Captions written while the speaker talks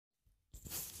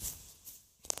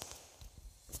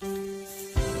When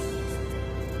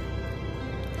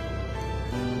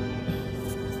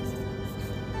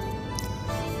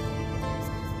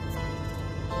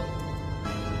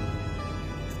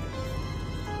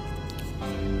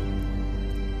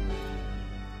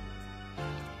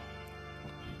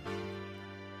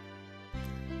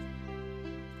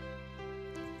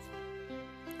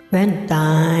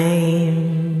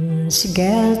times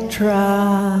get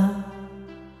rough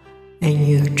and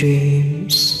your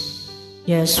dreams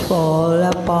just fall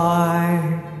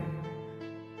apart,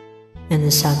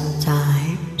 and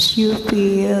sometimes you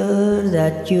feel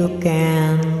that you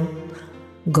can't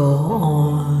go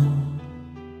on,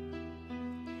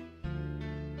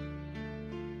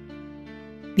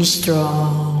 be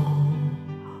strong,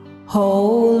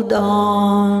 hold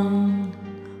on,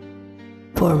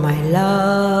 for my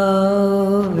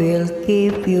love will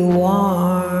keep you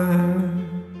warm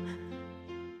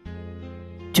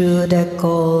through the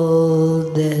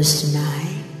coldest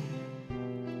night,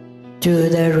 through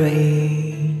the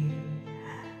rain,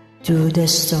 through the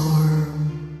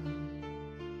storm.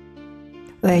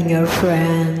 When your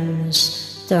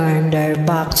friends turn their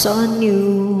backs on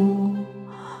you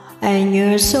and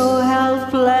you're so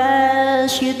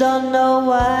helpless you don't know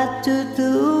what to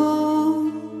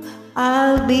do,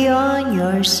 I'll be on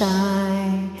your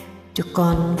side to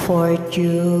comfort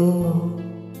you.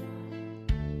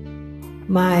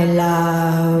 My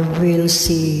love will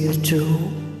see you through.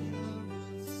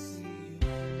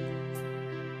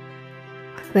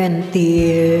 When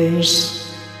tears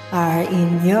are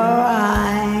in your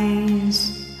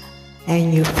eyes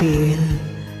and you feel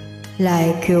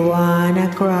like you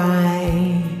wanna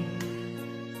cry,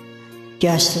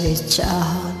 just reach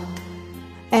out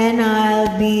and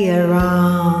I'll be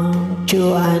around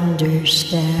to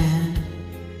understand.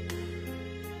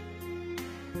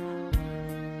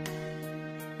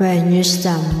 When you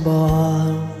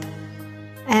stumble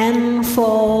and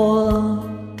fall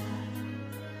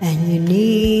and you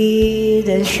need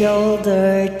a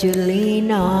shoulder to lean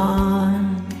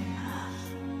on,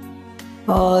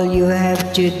 all you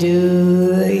have to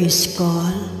do is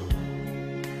call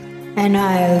and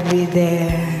I'll be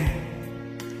there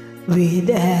with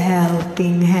a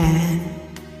helping hand.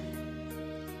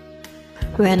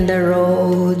 When the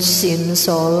road seems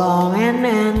so long and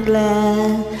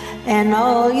endless and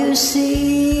all you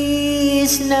see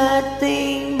is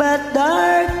nothing but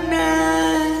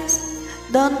darkness,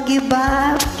 don't give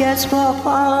up, just walk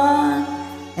on,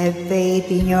 have faith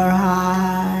in your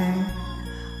heart,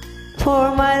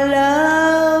 for my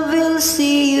love will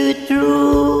see you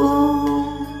through.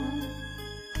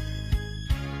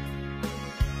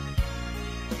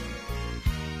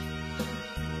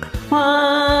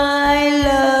 My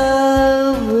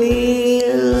love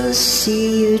will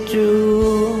see you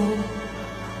through.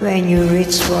 When you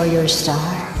reach for your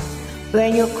star,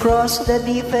 when you cross the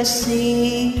deepest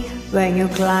sea, when you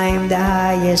climb the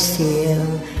highest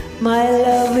hill, my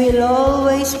love will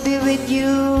always be with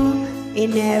you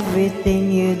in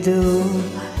everything you do,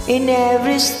 in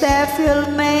every step you'll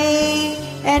make,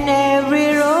 and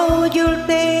every road you'll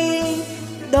take.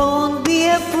 Don't be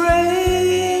afraid.